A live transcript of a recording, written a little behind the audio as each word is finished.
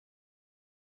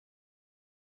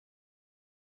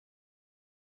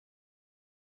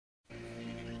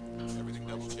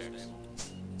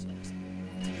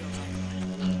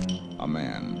A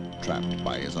man trapped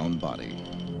by his own body.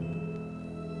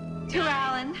 To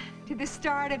Alan, to the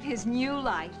start of his new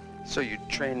life. So you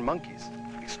train monkeys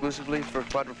exclusively for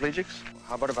quadriplegics?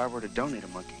 How about if I were to donate a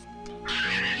monkey?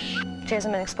 She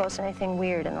hasn't been exposed to anything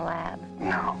weird in the lab.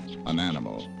 No. An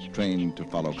animal trained to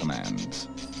follow commands.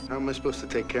 How am I supposed to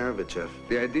take care of it, Jeff?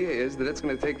 The idea is that it's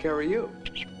going to take care of you.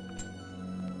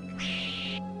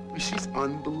 She's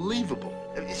unbelievable.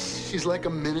 She's like a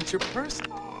miniature person.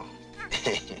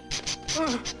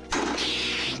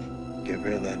 Get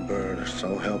rid of that bird, or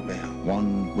so help me.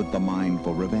 One with the mind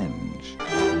for revenge.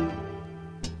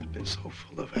 I've been so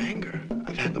full of anger.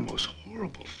 I've had the most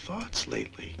horrible thoughts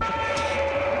lately.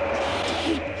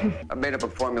 I've made up a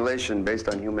formulation based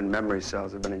on human memory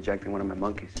cells I've been injecting one of my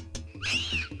monkeys.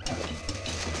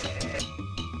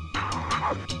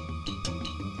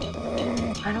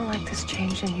 I don't like this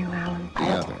change in you, Alan. The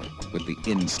other with the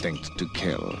instinct to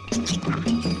kill.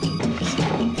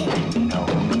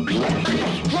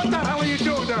 What the hell are you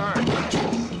doing to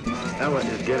her? Ella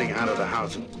is getting out of the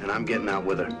house, and I'm getting out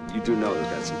with her. You do know that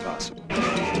that's impossible.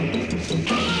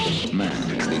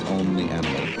 Man is the only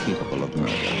animal capable of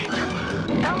murder.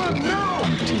 Ella, no!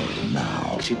 Until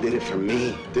now. She did it for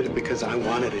me. Did it because I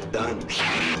wanted it done.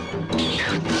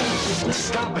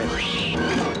 Stop it!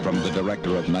 From the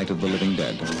director of Night of the Living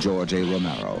Dead, George A.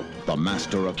 Romero, the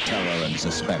master of terror and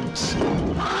suspense.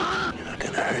 You're not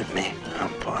gonna hurt me.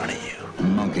 I'm part of you.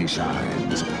 Monkey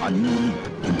Shines, a new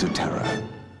into terror.